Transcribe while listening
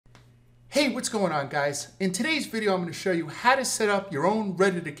Hey, what's going on, guys? In today's video, I'm going to show you how to set up your own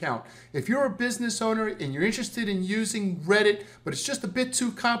Reddit account. If you're a business owner and you're interested in using Reddit, but it's just a bit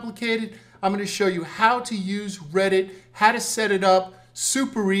too complicated, I'm going to show you how to use Reddit, how to set it up,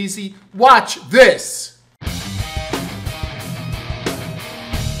 super easy. Watch this!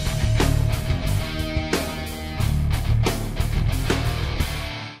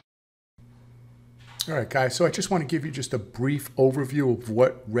 All right, guys, so I just want to give you just a brief overview of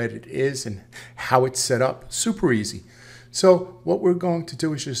what Reddit is and how it's set up. Super easy. So what we're going to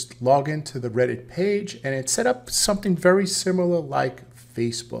do is just log into the Reddit page, and it's set up something very similar like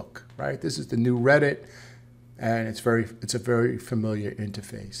Facebook, right? This is the new Reddit, and it's a very familiar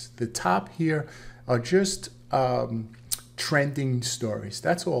interface. The top here are just trending stories.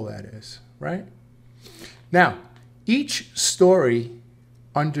 That's all that is, right? Now, each story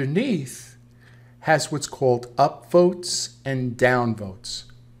underneath has what's called upvotes and downvotes.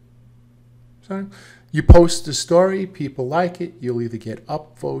 So you post a story, people like it, you'll either get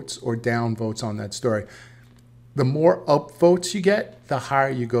upvotes or downvotes on that story. The more upvotes you get, the higher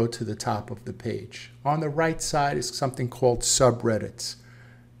you go to the top of the page. On the right side is something called subreddits.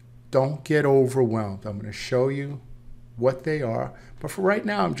 Don't get overwhelmed. I'm going to show you what they are, but for right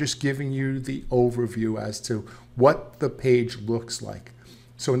now, I'm just giving you the overview as to what the page looks like.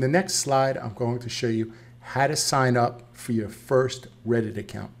 So in the next slide, I'm going to show you how to sign up for your first Reddit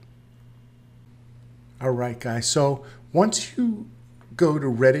account. All right, guys, so once you go to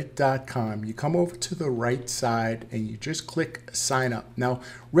reddit.com, you come over to the right side and you just click sign up. Now,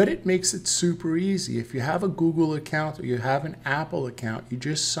 Reddit makes it super easy. If you have a Google account or you have an Apple account, you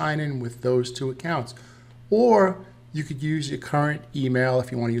just sign in with those two accounts. Or you could use your current email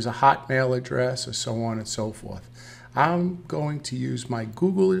if you want to use a Hotmail address or so on and so forth. I'm going to use my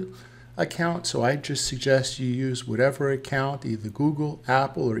Google account, so I just suggest you use whatever account, either Google,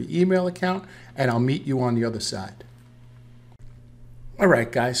 Apple, or email account, and I'll meet you on the other side. All right,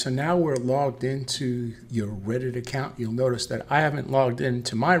 guys, so now we're logged into your Reddit account. You'll notice that I haven't logged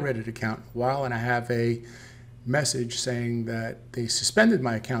into my Reddit account in a while, and I have a message saying that they suspended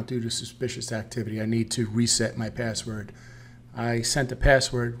my account due to suspicious activity. I need to reset my password. I sent a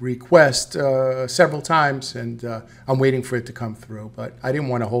password request several times, and I'm waiting for it to come through, but I didn't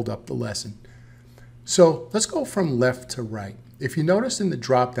want to hold up the lesson. So let's go from left to right. If you notice in the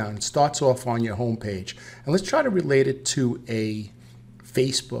drop-down, it starts off on your home page, and let's try to relate it to a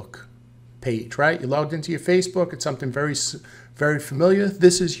Facebook page, right? You logged into your Facebook. It's something very familiar.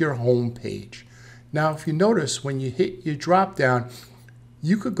 This is your home page. Now, if you notice, when you hit your drop-down,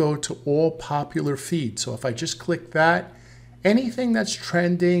 you could go to all popular feeds. So if I just click that, anything that's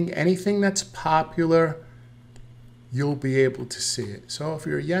trending, anything that's popular, you'll be able to see it. So if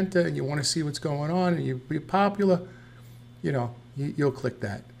you're a Yenta and you want to see what's going on and you're popular, you'll click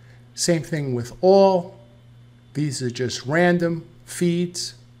that. Same thing with all. These are just random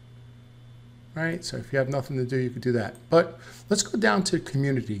feeds, right? So if you have nothing to do, you could do that. But let's go down to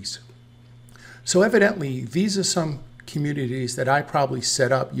communities. So evidently, these are some communities that I probably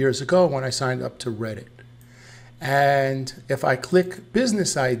set up years ago when I signed up to Reddit. And if I click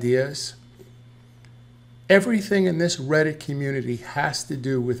business ideas, everything in this Reddit community has to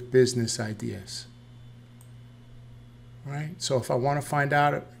do with business ideas. Right? So if I want to find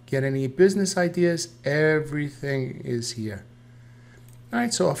out, get any business ideas, everything is here. All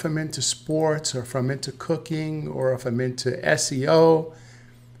right, so if I'm into sports, or if I'm into cooking, or if I'm into SEO,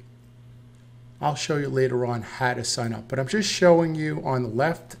 I'll show you later on how to sign up, but I'm just showing you on the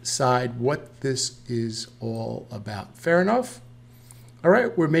left side what this is all about. Fair enough? All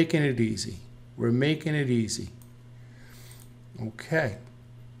right, we're making it easy. We're making it easy. Okay.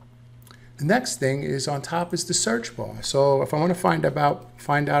 The next thing is on top is the search bar. So if I want to find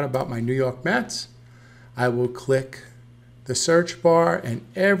out about my New York Mets, I will click the search bar, and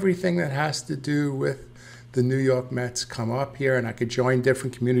everything that has to do with the New York Mets come up here, and I could join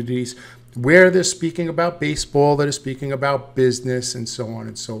different communities where they're speaking about baseball, that are speaking about business, and so on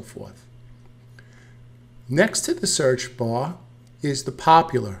and so forth. Next to the search bar is the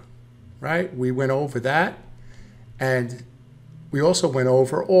popular, right? We went over that, and we also went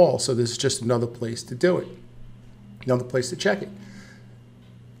over all, so this is just another place to do it, another place to check it.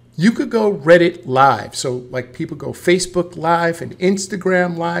 You could go Reddit Live, so like people go Facebook Live and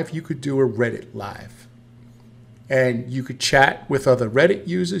Instagram Live, you could do a Reddit Live. And you could chat with other Reddit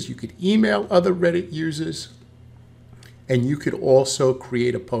users, you could email other Reddit users, and you could also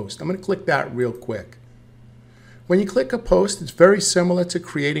create a post. I'm going to click that real quick. When you click a post, it's very similar to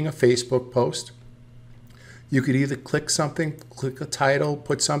creating a Facebook post. You could either click something, click a title,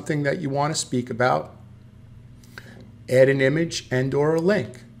 put something that you want to speak about, add an image and or a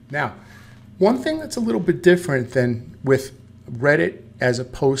link. Now, One thing that's a little bit different than with Reddit as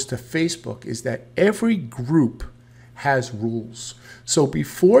opposed to Facebook is that every group has rules. So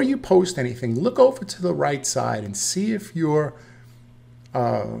before you post anything, look over to the right side and see if you're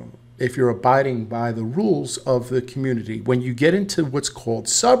abiding by the rules of the community. When you get into what's called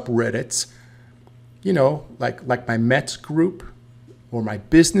subreddits, you know, like my Mets group or my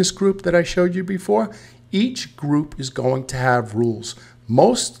business group that I showed you before, each group is going to have rules.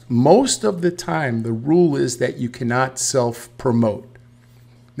 Most of the time, the rule is that you cannot self-promote.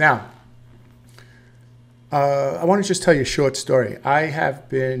 Now, I want to just tell you a short story. I have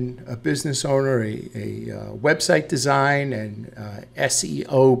been a business owner, a website design and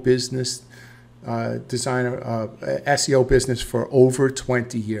SEO business designer, SEO business for over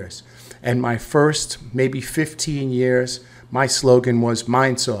 20 years. And my first maybe 15 years, my slogan was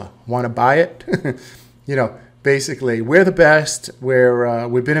Mindsaw. Want to buy it? You know, basically, we're the best.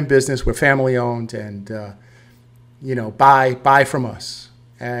 We've been in business. We're family owned, and you know, buy from us.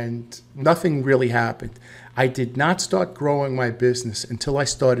 And nothing really happened. I did not start growing my business until I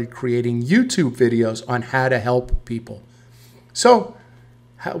started creating YouTube videos on how to help people. So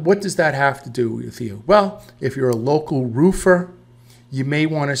what does that have to do with you? Well, if you're a local roofer, you may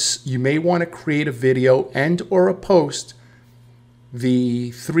want to create a video and or a post,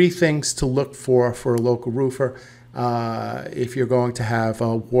 the 3 things to look for a local roofer if you're going to have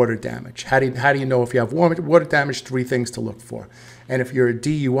water damage. How do you know if you have water damage? 3 things to look for. And if you're a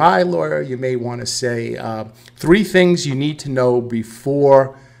DUI lawyer, you may want to say 3 things you need to know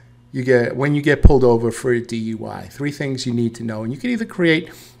before when you get pulled over for a DUI. 3 things you need to know. And you can either create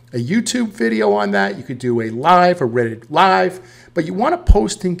a YouTube video on that, you could do a Reddit live, but you want to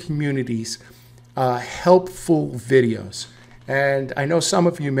post in communities helpful videos. And I know some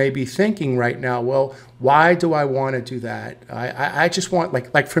of you may be thinking right now, well, why do I want to do that? I just want,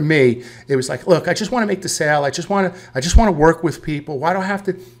 like for me, it was like, look, I just want to make the sale. I just want to work with people. Why do I have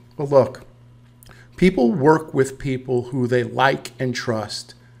to? Well, look, people work with people who they like and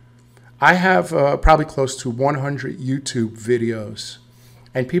trust. I have probably close to 100 YouTube videos,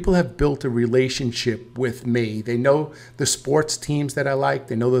 and people have built a relationship with me. They know the sports teams that I like.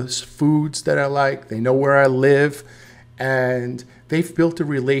 They know the foods that I like. They know where I live. And they've built a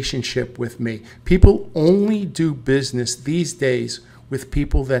relationship with me. People only do business these days with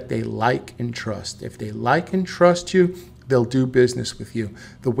people that they like and trust. If they like and trust you, they'll do business with you.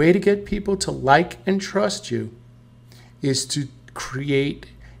 The way to get people to like and trust you is to create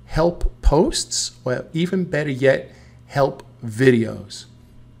help posts, or even better yet, help videos.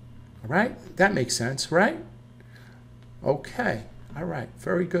 All right? That makes sense, right? Okay. All right.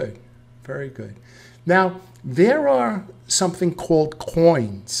 Very good. Very good. Now, there are something called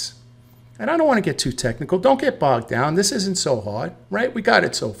coins. And I don't want to get too technical. Don't get bogged down. This isn't so hard, right? We got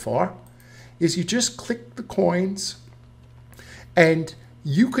it so far. Is you just click the coins, and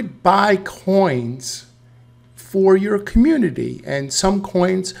you could buy coins for your community. And some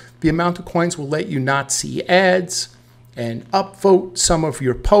coins, the amount of coins will let you not see ads and upvote some of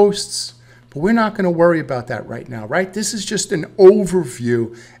your posts. But we're not going to worry about that right now, right? This is just an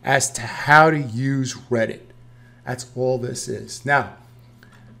overview as to how to use Reddit. That's all this is. Now,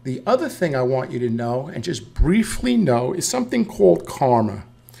 the other thing I want you to know, and just briefly know, is something called karma.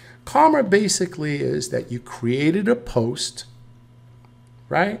 Karma basically is that you created a post,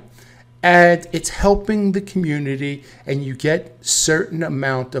 right? And it's helping the community, and you get a certain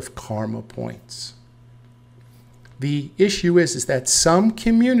amount of karma points. The issue is that some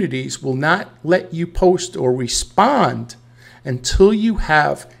communities will not let you post or respond until you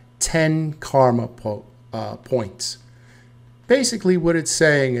have 10 karma points. Basically, what it's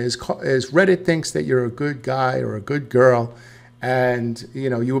saying is Reddit thinks that you're a good guy or a good girl, and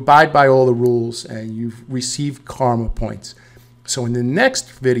you abide by all the rules, and you've received karma points. So in the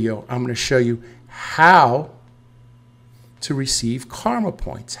next video, I'm going to show you how to receive karma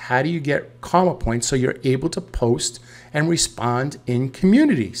points. How do you get karma points so you're able to post and respond in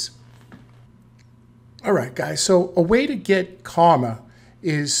communities? All right, guys, so a way to get karma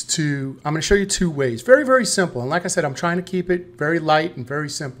is I'm going to show you 2 ways. Very, very simple. And like I said, I'm trying to keep it very light and very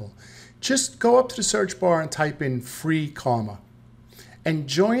simple. Just go up to the search bar and type in free karma and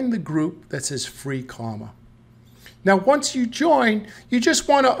join the group that says free karma. Now, once you join, you just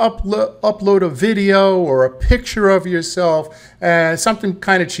want to upload a video or a picture of yourself, something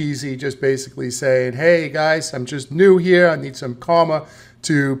kind of cheesy, just basically saying, hey, guys, I'm just new here. I need some karma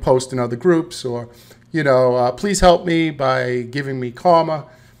to post in other groups, or, please help me by giving me karma,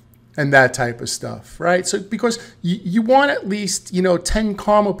 and that type of stuff, right? So because you want at least, 10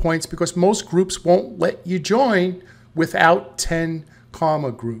 karma points, because most groups won't let you join without 10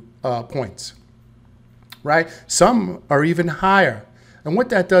 comma group points, right? Some are even higher. And what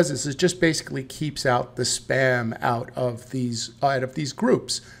that does is it just basically keeps out the spam out of these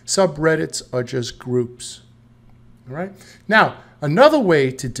groups. Subreddits are just groups. All right. Now, another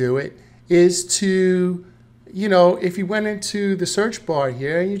way to do it is to, you know, if you went into the search bar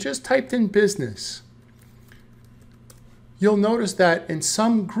here and you just typed in business, you'll notice that in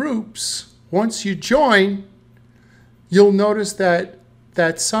some groups, once you join, you'll notice that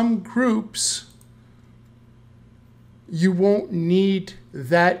some groups, you won't need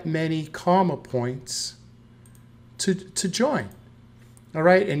that many comma points to join. All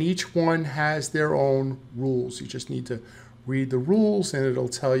right, and each one has their own rules. You just need to read the rules and it'll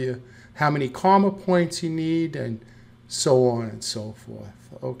tell you how many comma points you need and so on and so forth,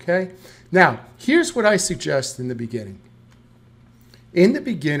 okay? Now, here's what I suggest in the beginning. In the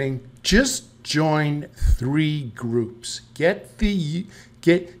beginning, just join 3 groups. Get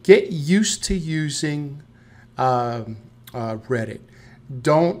used to using Reddit.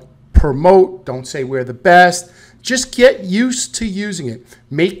 Don't promote, don't say we're the best. Just get used to using it.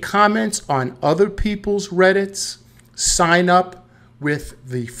 Make comments on other people's Reddits. Sign up with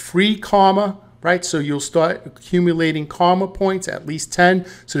the free comma, right? So you'll start accumulating comma points, at least 10.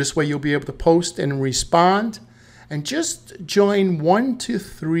 So this way you'll be able to post and respond. And just join 1 to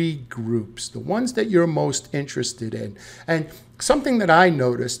 3 groups, the ones that you're most interested in. And something that I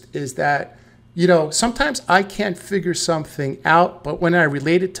noticed is that, you know, sometimes I can't figure something out, but when I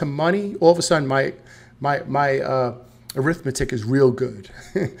relate it to money, all of a sudden my arithmetic is real good,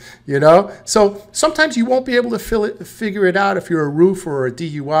 you know? So sometimes you won't be able to figure it out if you're a roofer or a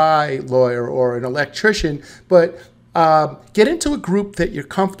DUI lawyer or an electrician, but get into a group that you're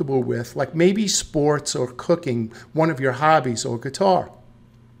comfortable with, like maybe sports or cooking, one of your hobbies, or guitar,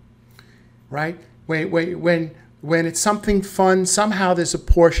 right? When it's something fun, somehow there's a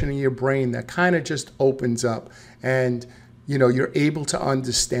portion of your brain that kind of just opens up and, you know, you're able to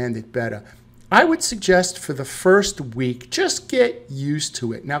understand it better. I would suggest for the first week, just get used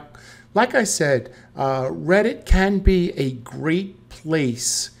to it. Now, like I said, Reddit can be a great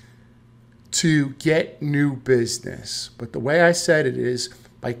place to get new business. But the way I said it is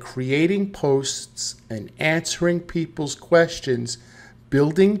by creating posts and answering people's questions,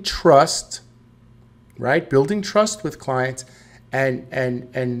 building trust, right? Building trust with clients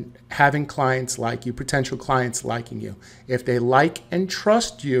and having clients like you, potential clients liking you. If they like and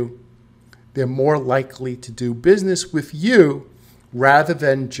trust you, they're more likely to do business with you rather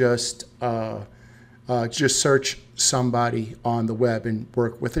than just search somebody on the web and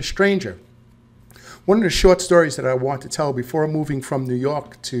work with a stranger. One of the short stories that I want to tell before moving from New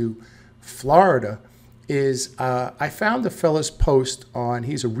York to Florida is I found a fella's post on,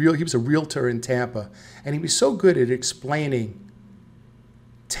 he was a realtor in Tampa, and he was so good at explaining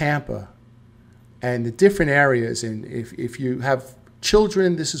Tampa and the different areas. And if you have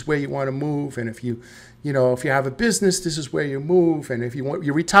children, this is where you want to move. And if you have a business, this is where you move. And if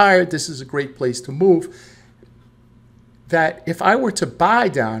you're retired, this is a great place to move. That if I were to buy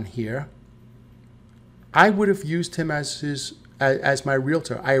down here, I would have used him as my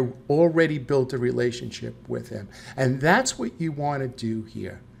realtor. I already built a relationship with him. And that's what you want to do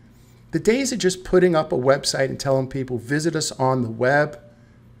here. The days of just putting up a website and telling people, visit us on the web,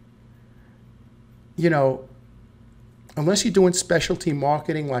 you know, unless you're doing specialty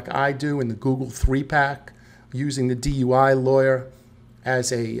marketing like I do in the Google 3-pack, using the DUI lawyer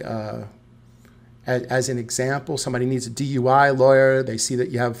as an example. Somebody needs a DUI lawyer. They see that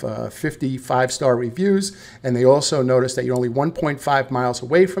you have 50 5-star reviews, and they also notice that you're only 1.5 miles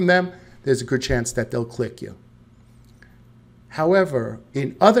away from them. There's a good chance that they'll click you. However,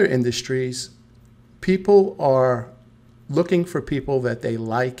 in other industries, people are looking for people that they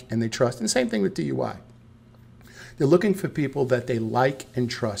like and they trust. And same thing with DUI. They're looking for people that they like and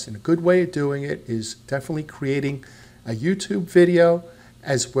trust. And a good way of doing it is definitely creating a YouTube video,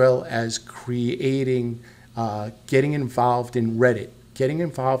 as well as creating, getting involved in Reddit, getting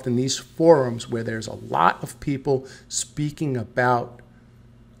involved in these forums where there's a lot of people speaking about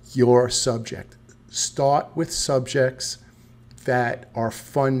your subject. Start with subjects that are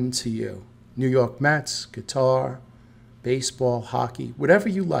fun to you. New York Mets, guitar, baseball, hockey, whatever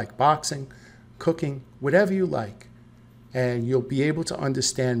you like, boxing, cooking, whatever you like. And you'll be able to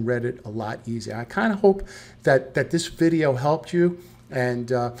understand Reddit a lot easier. I kind of hope that this video helped you.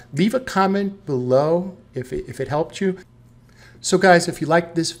 And leave a comment below if it helped you. So guys, if you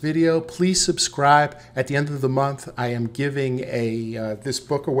liked this video, please subscribe. At the end of the month, I am giving this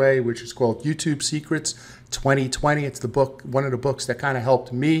book away, which is called YouTube Secrets 2020. It's the book, one of the books that kind of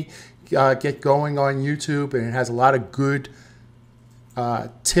helped me get going on YouTube, and it has a lot of good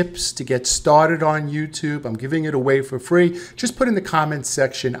tips to get started on YouTube. I'm giving it away for free. Just put in the comments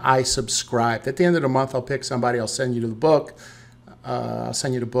section, I subscribed. At the end of the month, I'll pick somebody. I'll send you to the book. I'll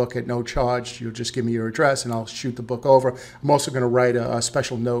send you the book at no charge. You'll just give me your address and I'll shoot the book over. I'm also going to write a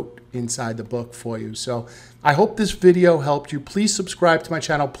special note inside the book for you. So I hope this video helped you. Please subscribe to my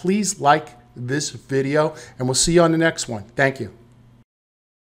channel. Please like this video and we'll see you on the next one. Thank you.